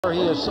He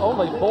is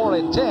only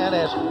 4-10.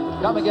 As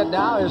coming in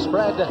now is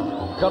Fred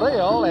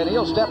Curiel, and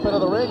he'll step into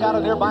the ring out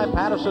of nearby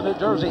Paterson, New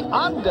Jersey,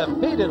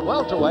 undefeated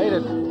welterweight.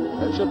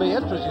 And it should be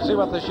interesting to see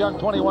what this young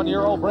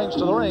 21-year-old brings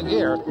to the ring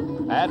here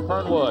at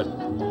Fernwood,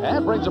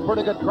 and brings a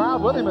pretty good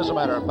crowd with him, as a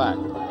matter of fact.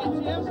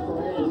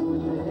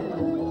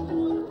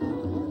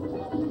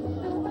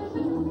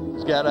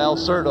 He's got Al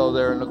Cerdo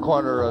there in the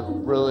corner, a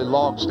really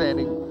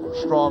long-standing,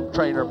 strong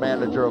trainer,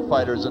 manager of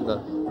fighters in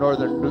the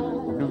northern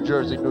New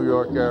Jersey, New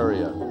York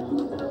area.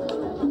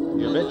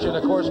 You mentioned,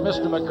 of course,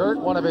 Mr.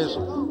 McGirt, one of his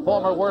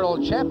former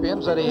world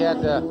champions that he had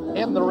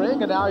in the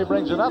ring, and now he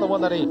brings another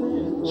one that he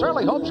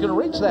certainly hopes can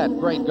reach that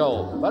great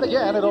goal. But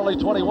again, at only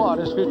 21,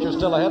 his future's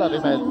still ahead of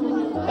him, and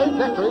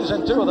 8 victories,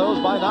 and 2 of those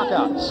by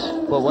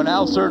knockouts. But when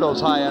Al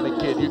Cerdo's high on a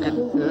kid, you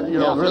can,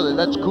 really,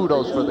 that's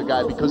kudos for the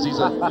guy, because he's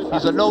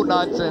a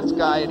no-nonsense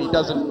guy, and he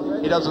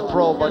doesn't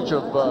throw a bunch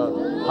of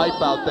hype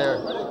out there.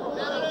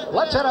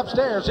 Let's head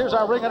upstairs. Here's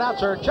our ring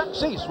announcer, Chuck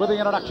Cease, with the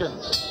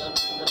introductions.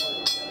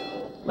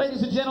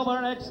 Ladies and gentlemen,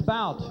 our next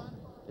bout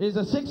is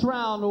a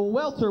 6-round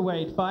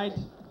welterweight fight.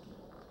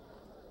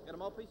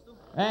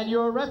 And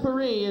your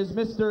referee is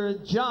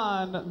Mr.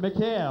 John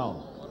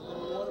McHale.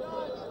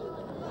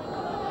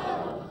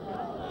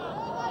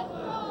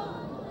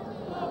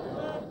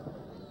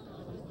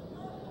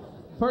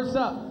 First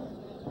up,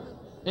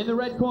 in the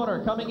red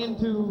corner, coming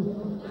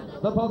into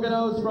the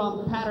Poconos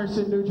from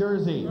Paterson, New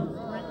Jersey.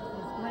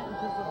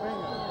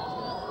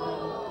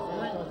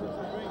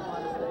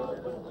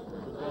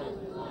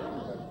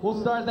 We'll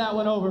start that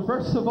one over.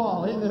 First of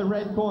all, in the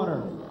red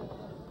corner,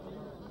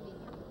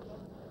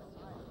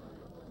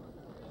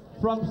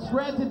 from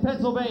Scranton,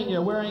 Pennsylvania,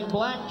 wearing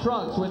black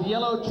trunks with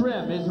yellow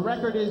trim. His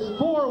record is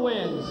 4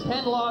 wins,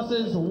 10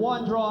 losses,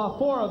 1 draw.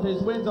 4 of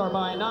his wins are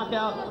by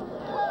knockout.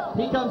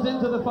 He comes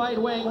into the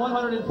fight weighing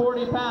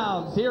 140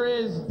 pounds. Here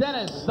is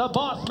Dennis, the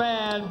boss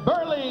man,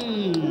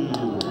 Burley.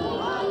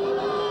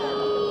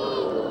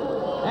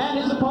 And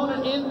his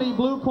opponent in the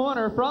blue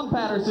corner from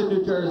Paterson,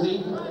 New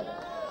Jersey,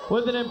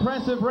 with an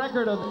impressive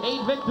record of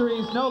 8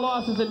 victories, no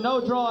losses, and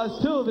no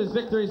draws. 2 of his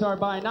victories are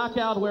by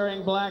knockout,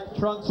 wearing black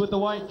trunks with the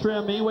white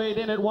trim. He weighed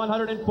in at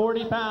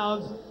 140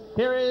 pounds.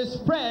 Here is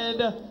Fred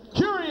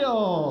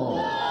Curiel.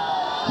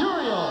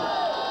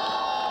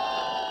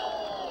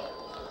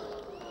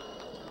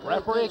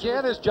 Referee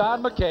again is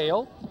John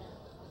McHale. All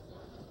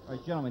right,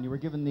 gentlemen, you were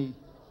given the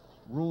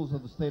rules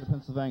of the state of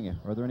Pennsylvania.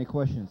 Are there any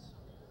questions?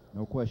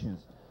 No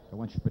questions. I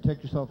want you to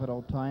protect yourself at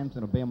all times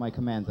and obey my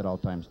commands at all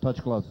times.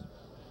 Touch gloves.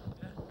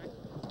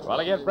 Well,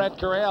 again, Fred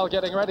Curiel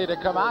getting ready to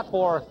come out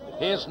for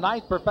his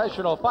 9th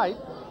professional fight.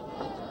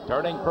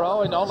 Turning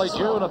pro in only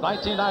June of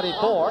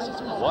 1994.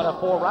 Won a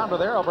 4-rounder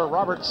there over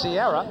Robert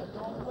Sierra.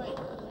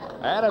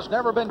 And has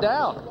never been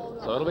down.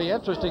 So it'll be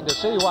interesting to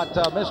see what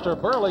Mr.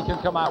 Burley can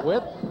come out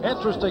with.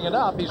 Interesting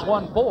enough, he's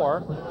won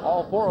 4.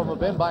 All 4 of them have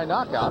been by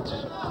knockouts.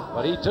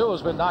 But he, too,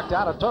 has been knocked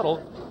out a total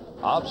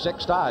of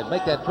 6 times.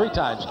 Make that 3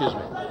 times, excuse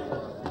me.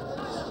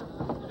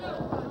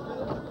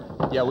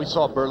 Yeah, we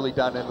saw Burley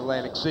down in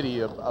Atlantic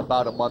City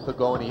about a month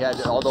ago, and he had,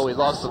 although he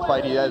lost the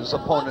fight, he had his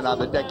opponent on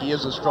the deck. He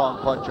is a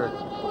strong puncher.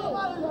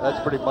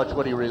 That's pretty much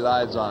what he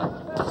relies on.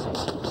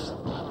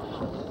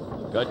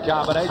 Good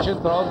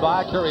combination thrown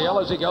by Curiel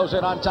as he goes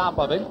in on top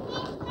of him.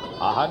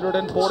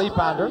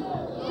 140-pounder.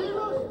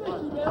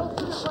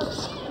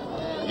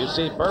 You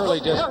see Burley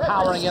just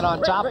powering in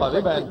on top of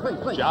him, and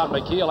John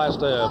McHale has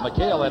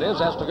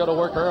to go to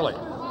work early.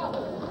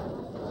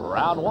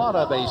 Round 1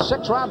 of a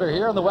 6-rounder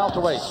here in the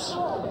welterweights.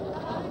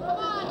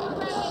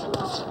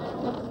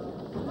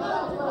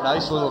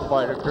 Nice little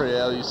fighter,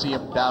 Curiel. You see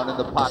him down in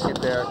the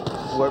pocket there.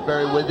 We're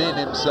very within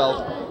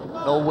himself.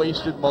 No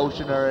wasted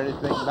motion or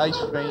anything. Nice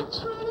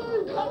feints.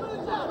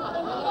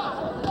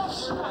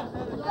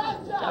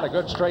 Got a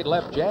good straight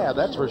left jab,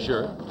 that's for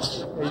sure.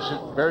 He's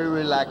just very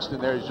relaxed in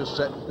there. He's just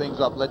setting things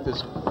up. Let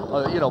this,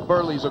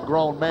 Burley's a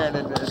grown man,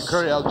 and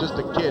Curiel's just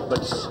a kid,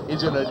 but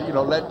he's gonna,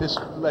 let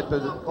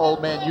the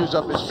old man use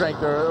up his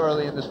strength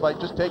early in this fight.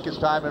 Just take his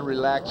time and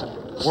relax and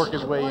work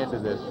his way into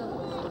this.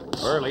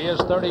 Burley is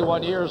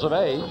 31 years of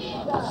age.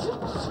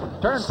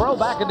 Turned pro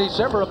back in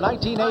December of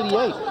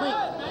 1988.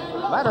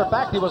 Matter of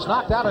fact, he was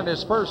knocked out in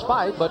his first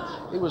fight, but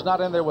he was not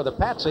in there with a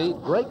patsy.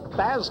 Drake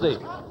Basney,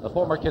 the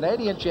former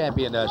Canadian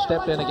champion,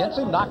 stepped in against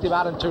him, knocked him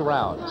out in 2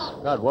 rounds.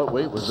 God, what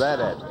weight was that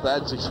at?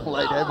 Basney's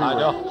light heavyweight. I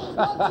know.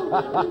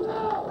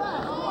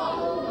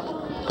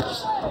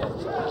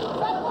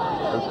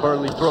 As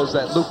Burley throws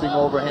that looping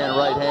overhand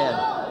right hand.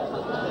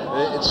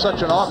 It's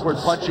such an awkward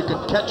punch. You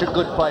can catch a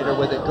good fighter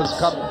with it because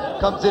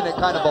comes in at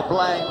kind of a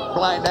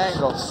blind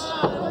angle.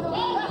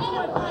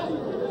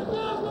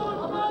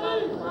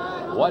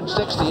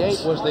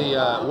 168 was the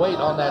weight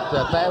on that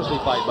Basney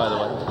fight, by the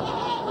way.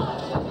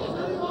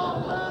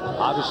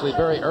 Obviously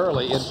very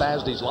early in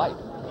Basney's life.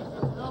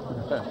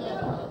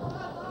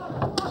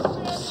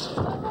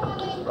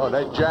 Oh,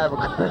 that jab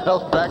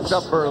backed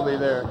up early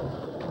there.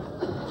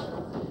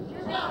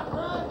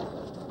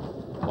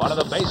 One of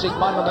the basic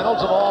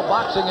fundamentals of all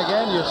boxing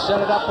again. You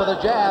set it up with a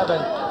jab,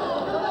 and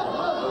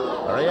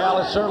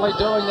Curiel is certainly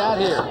doing that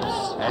here.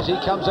 as he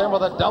comes in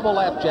with a double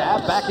left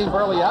jab, backing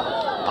Burley up.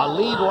 A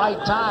lead right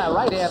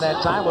hand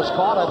that time was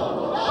caught. A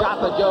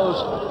shot that goes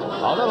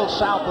a little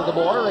south of the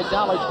border,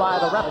 acknowledged by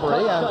the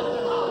referee. And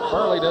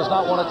Burley does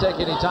not want to take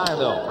any time,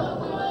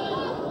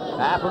 though.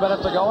 Half a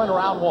minute to go in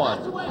round one.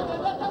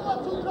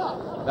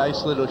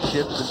 Nice little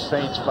shifts and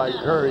feints by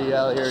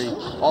Curiel here. He's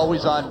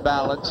always on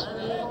balance.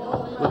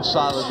 Good,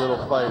 solid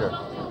little fighter.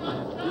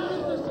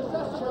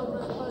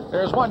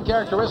 There's one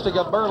characteristic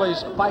of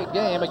Burley's fight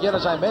game. Again,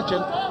 as I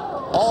mentioned,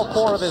 all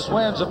 4 of his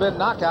wins have been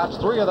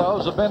knockouts. 3 of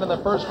those have been in the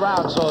first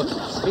round. So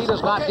if he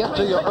does not get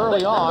to you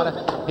early on,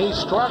 he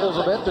struggles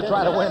a bit to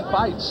try to win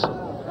fights.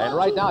 And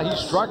right now, he's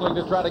struggling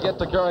to try to get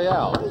to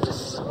Curiel.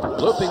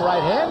 Looping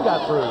right hand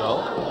got through,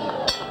 though.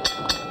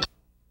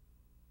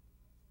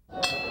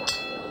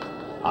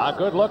 A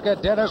good look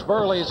at Dennis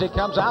Burley as he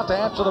comes out to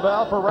answer the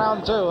bell for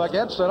round 2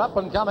 against an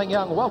up-and-coming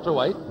young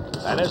welterweight.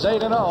 And his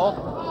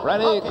 8-0,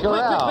 Freddy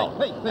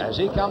Curiel. As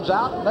he comes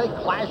out, and they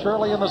clash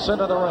early in the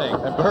center of the ring.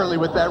 And Burley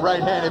with that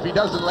right hand, if he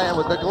doesn't land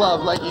with the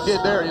glove like he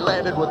did there, he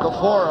landed with the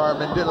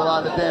forearm and did a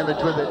lot of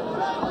damage with it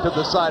to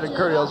the side of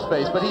Curiel's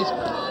face. But he's,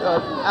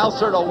 Al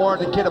Cerdo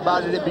warned the kid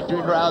about it in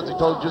between rounds. He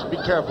told him, just be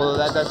careful of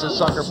that. That's a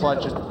sucker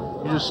punch, and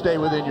you just stay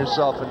within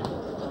yourself. And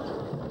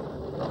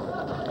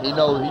he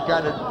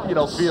kind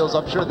of, feels,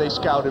 I'm sure they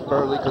scouted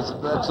Burley because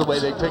that's the way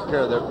they take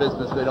care of their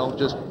business. They don't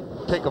just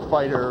take a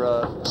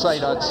fighter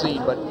sight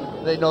unseen, but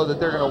they know that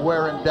they're going to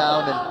wear him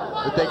down and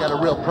that they got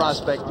a real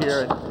prospect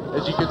here. And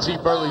as you can see,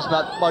 Burley's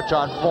not much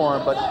on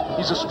form, but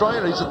he's a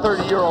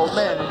 30-year-old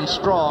man, and he's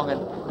strong,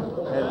 and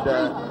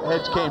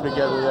heads came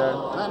together there.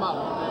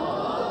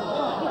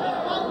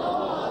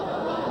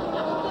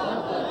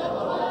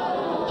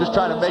 Just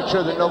trying to make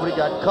sure that nobody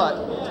got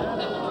cut.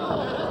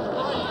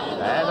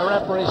 And the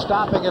referee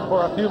stopping it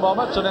for a few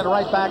moments, and then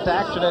right back to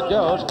action it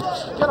goes.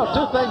 You know,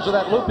 2 things with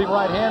that looping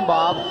right hand,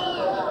 Bob.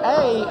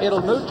 A,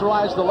 it'll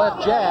neutralize the left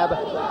jab.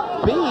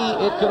 B,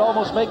 it could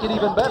almost make it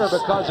even better,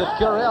 because if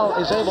Curiel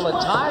is able to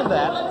time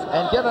that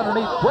and get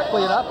underneath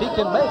quickly enough, he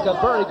can make a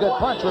very good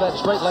punch with that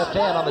straight left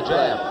hand on the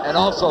jab. And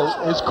also,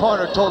 his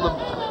corner told him,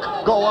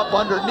 go up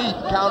underneath,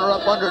 counter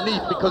up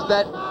underneath, because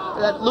that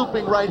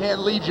looping right hand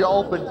leaves you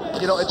open.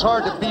 It's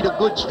hard to beat a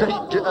good straight,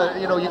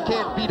 you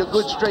can't beat a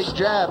good straight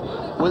jab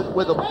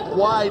with a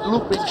wide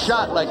looping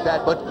shot like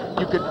that, but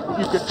you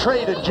could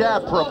trade a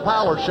jab for a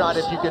power shot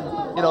if you can,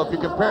 if you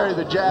can parry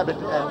the jab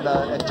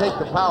and take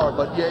the power.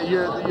 But yeah,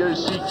 you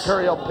see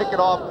Curiel pick it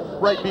off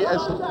right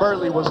as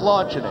Burley was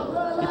launching it.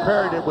 He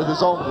parried it with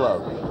his own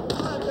glove.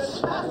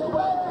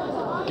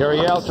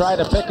 Curiel tried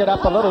to pick it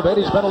up a little bit.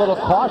 He's been a little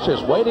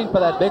cautious, waiting for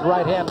that big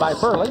right hand by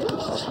Burley.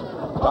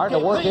 Starting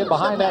to work in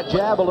behind that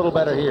jab a little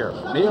better here.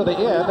 Near the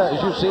end,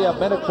 as you see,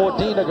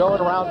 1:14 to go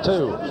in round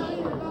 2.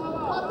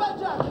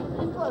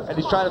 And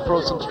he's trying to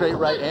throw some straight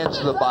right hands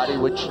to the body,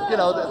 which,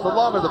 the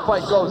longer the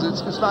fight goes,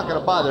 it's not going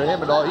to bother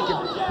him at all.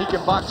 He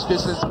can box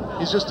distance.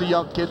 He's just a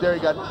young kid there. He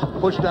got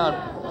pushed down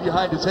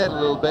behind his head a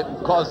little bit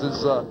and caused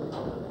his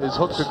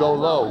hook to go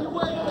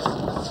low.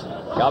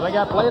 Coming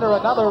up later,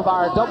 another of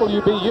our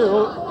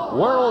WBU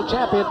World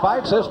Champion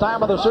fights, this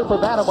time of the Super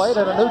Bantamweight,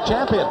 and a new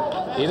champion.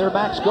 Either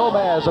Max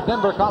Gomez of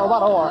Denver,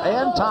 Colorado, or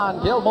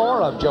Anton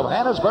Gilmore of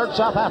Johannesburg,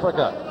 South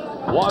Africa.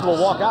 One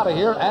will walk out of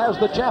here as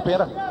the champion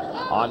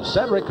on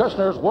Cedric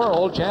Kushner's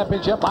World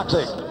Championship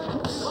Boxing.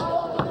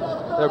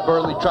 There,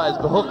 Burley tries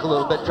the hook a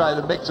little bit,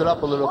 trying to mix it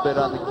up a little bit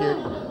on the kid,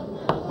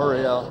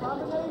 Curiel.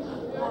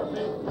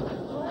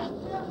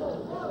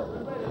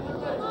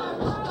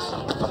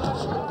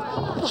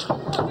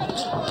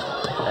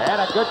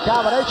 And a good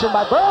combination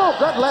by Burley.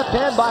 Good left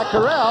hand by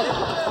Curiel.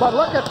 But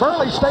look at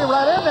Burley stay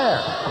right in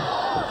there.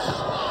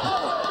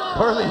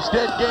 Burley's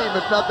dead game,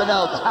 if nothing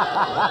else.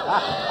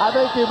 I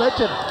think you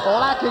mentioned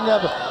lacking of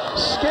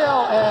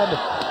skill and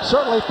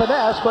certainly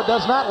finesse, but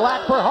does not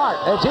lack for heart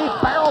as he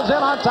barrels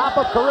in on top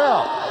of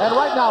Curiel. And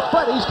right now,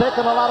 Freddy's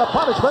taking a lot of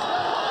punishment.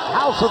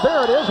 How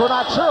severe it is, we're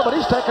not sure, but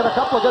he's taking a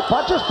couple of good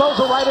punches. Those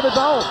are right of his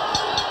own.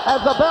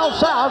 As the bell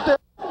sounds,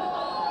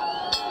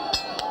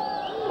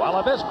 well,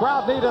 if this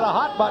crowd needed a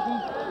hot button,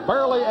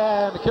 Burley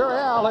and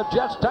Curiel have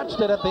just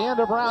touched it at the end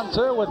of round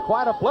 2 with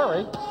quite a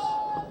flurry.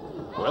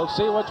 We'll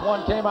see which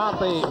one came out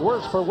the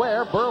worse for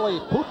wear. Burley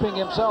pooping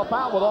himself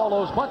out with all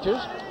those punches.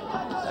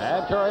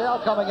 And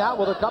Curiel coming out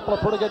with a couple of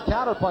pretty good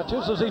counter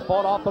punches as he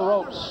fought off the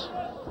ropes.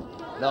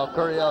 No,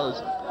 Curiel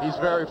he's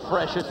very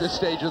fresh at this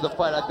stage of the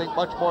fight. I think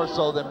much more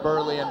so than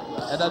Burley,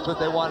 and that's what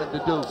they wanted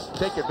to do.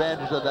 Take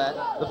advantage of that.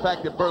 The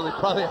fact that Burley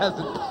probably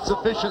hasn't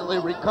sufficiently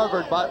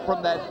recovered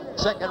from that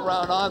second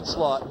round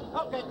onslaught.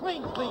 Okay,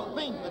 clean.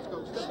 Let's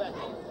go. Step back.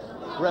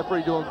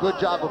 Referee doing a good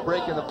job of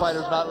breaking the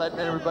fighters, not letting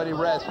everybody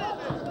rest.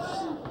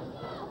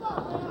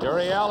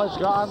 Curiel has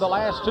gone the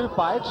last 2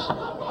 fights,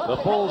 the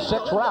full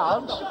 6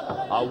 rounds.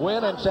 A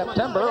win in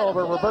September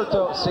over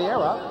Roberto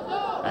Sierra.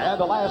 And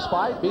the last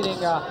fight,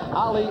 beating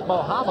Ali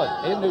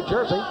Muhammad in New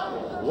Jersey,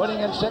 winning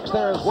in 6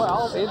 there as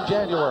well in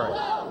January.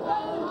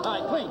 All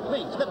right,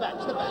 clean. Step back.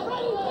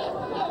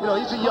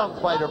 He's a young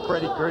fighter,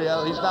 Freddy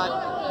Curiel. He's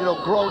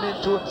grown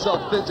into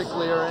himself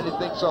physically or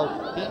anything. So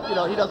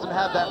he doesn't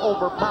have that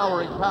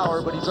overpowering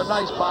power, but he's a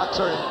nice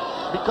boxer, and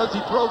because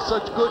he throws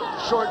such good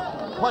short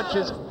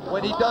punches,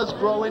 when he does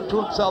grow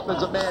into himself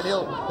as a man,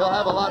 he'll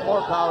have a lot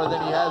more power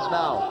than he has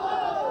now.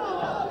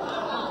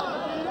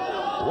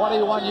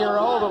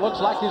 21-year-old, it looks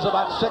like he's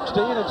about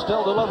 16 and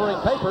still delivering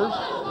papers,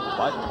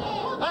 but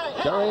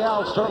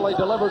Curiel certainly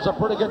delivers a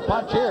pretty good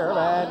punch here,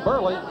 and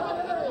Burley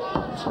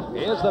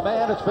is the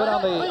man that's been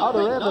on the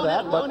other end of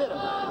that, but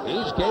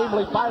he's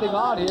gamely fighting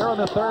on here in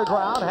the third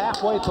round,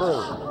 halfway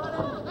through.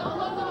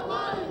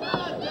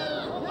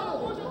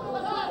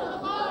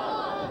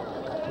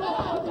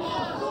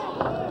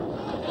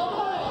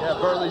 Yeah,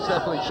 Burley's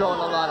definitely showing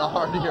a lot of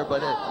heart here,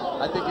 but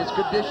I think his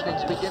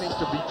conditioning's beginning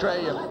to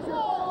betray him.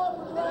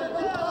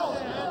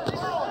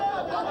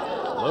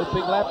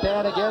 Looping left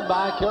hand again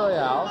by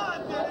Curiel.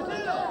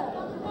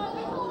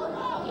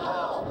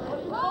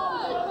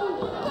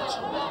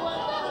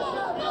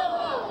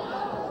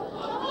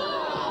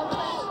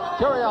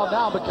 Curiel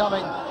now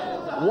becoming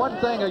one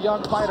thing a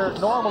young fighter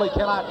normally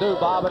cannot do,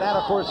 Bob, and that,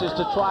 of course, is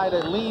to try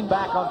to lean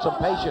back on some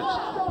patience.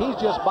 He's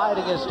just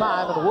biding his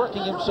time and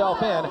working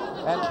himself in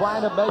and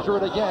trying to measure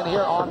it again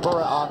here on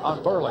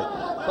Burley.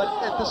 But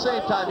at the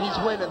same time, he's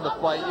winning the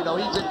fight.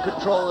 He's in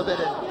control of it,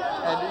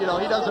 and he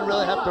doesn't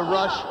really have to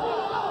rush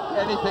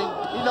anything.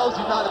 He knows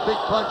he's not a big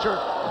puncher.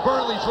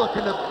 Burley's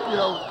looking to,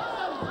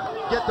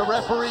 get the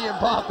referee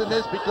involved in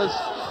this because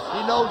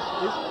he knows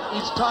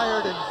he's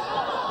tired. And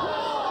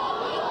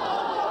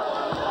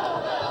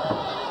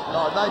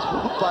nice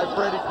move by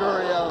Freddy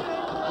Curiel,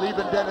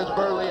 leaving Dennis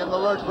Burley in the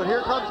lurch. But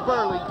here comes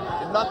Burley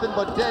in nothing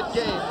but dead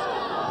game.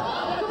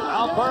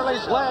 Well,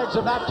 Burley's legs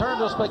have not turned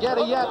to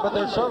spaghetti yet, but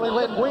they're certainly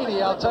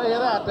linguine, I'll tell you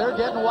that. They're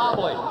getting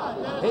wobbly.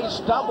 He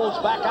stumbles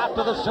back out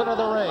to the center of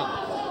the ring.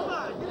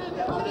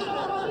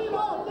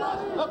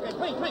 Okay,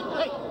 clean.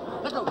 Hey,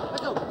 let go.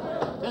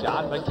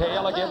 John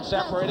McHale again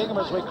separating him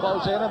as we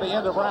close in at the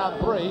end of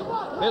round 3.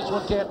 This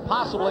one can't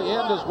possibly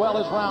end as well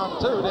as round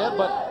 2 did,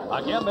 but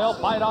again, they'll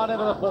fight on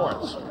into the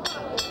 4th.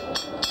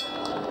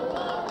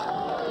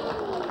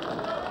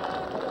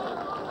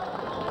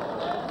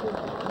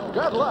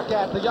 Good look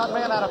at the young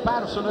man out of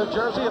Patterson, New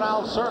Jersey, and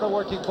Al Cerda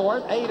working for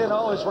him.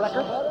 8-0 his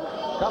record.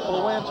 Couple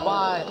of wins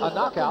by a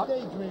knockout.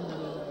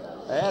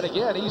 And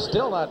again, he's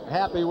still not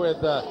happy with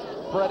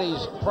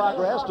Freddy's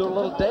progress, doing a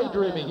little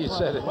daydreaming, he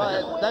said.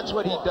 Well, that's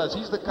what he does.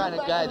 He's the kind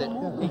of guy that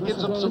he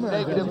gives them some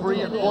negative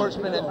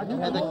reinforcement,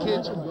 and the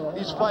kids,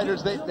 these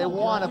fighters, they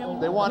want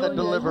to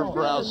deliver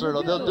for Al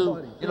Cerda. They'll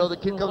do, the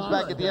kid comes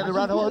back at the end of the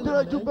round, oh, did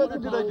I do better?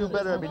 Did I do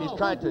better? I mean, he's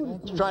trying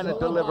to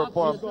deliver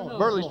for him.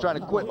 Burley's trying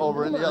to quit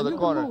over in the other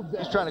corner.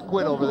 He's trying to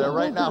quit over there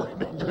right now in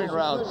between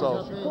rounds.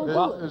 So,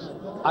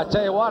 well, I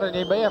tell you what, and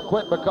he may have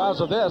quit because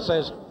of this,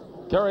 as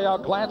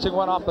Curiel glancing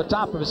one off the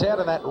top of his head,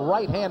 and that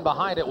right hand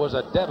behind it was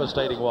a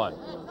devastating one.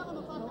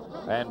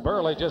 And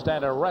Burley just had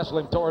to wrestle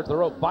him towards the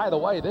rope. By the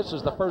way, this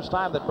is the first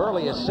time that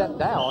Burley is set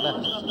down,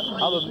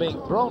 other than being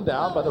thrown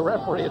down by the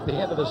referee at the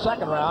end of the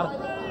second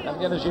round. And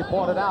again, as you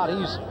pointed out,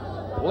 he's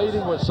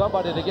pleading with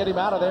somebody to get him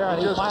out of there,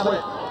 and he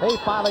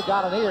finally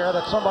got an ear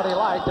that somebody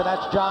liked, and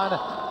that's John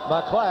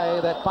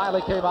McClay that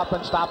finally came up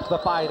and stops the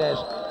fight. As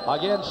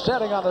again,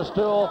 sitting on the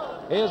stool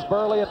is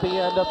Burley at the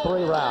end of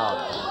 3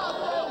 rounds.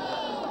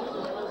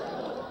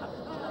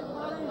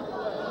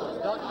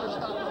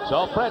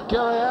 So Fred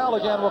Curiel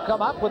again will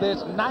come up with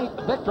his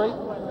 9th victory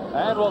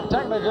and will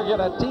technically get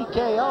a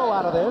TKO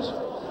out of this,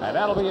 and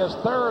that'll be his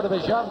 3rd of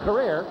his young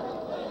career.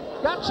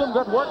 Got some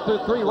good work through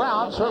 3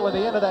 rounds. Certainly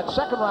the end of that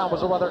second round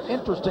was a rather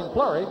interesting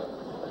flurry,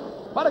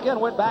 but again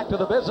went back to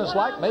the business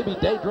like, maybe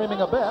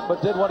daydreaming a bit,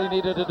 but did what he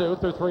needed to do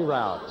through 3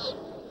 rounds.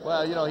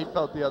 Well, he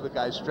felt the other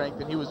guy's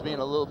strength, and he was being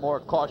a little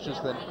more cautious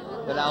than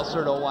Al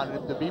Cerda wanted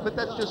him to be. But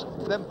that's just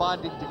them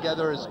bonding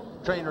together as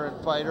trainer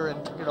and fighter,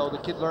 and the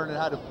kid learning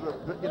how to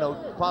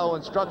follow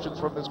instructions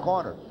from his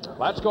corner.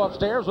 Let's go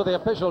upstairs with the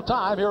official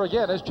time. Here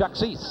again is Chuck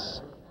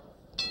Cease.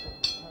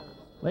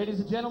 Ladies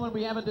and gentlemen,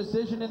 we have a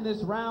decision in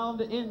this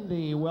round in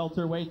the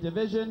welterweight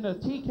division. A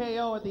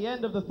TKO at the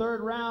end of the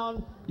 3rd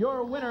round.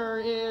 Your winner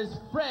is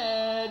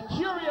Fred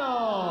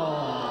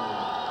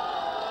Curiel.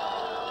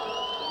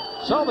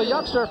 So the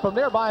youngster from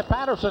nearby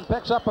Patterson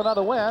picks up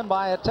another win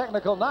by a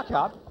technical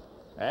knockout.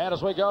 And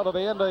as we go to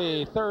the end of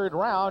the 3rd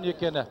round, you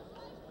can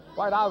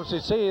quite obviously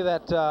see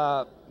that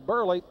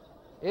Burley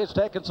is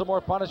taking some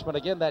more punishment.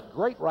 Again, that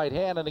great right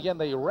hand, and again,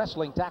 the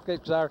wrestling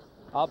tactics are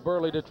of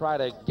Burley to try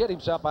to get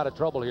himself out of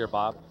trouble here,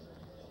 Bob.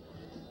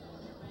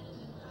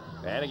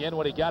 And again,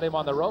 when he got him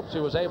on the ropes,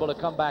 he was able to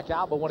come back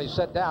out, but when he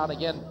sat down,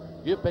 again,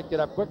 you picked it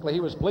up quickly. He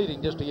was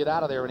pleading just to get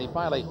out of there, and he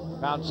finally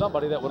found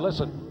somebody that would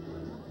listen.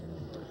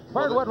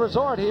 Birdwood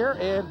Resort here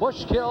in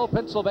Bushkill,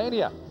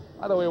 Pennsylvania.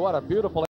 By the way, what a beautiful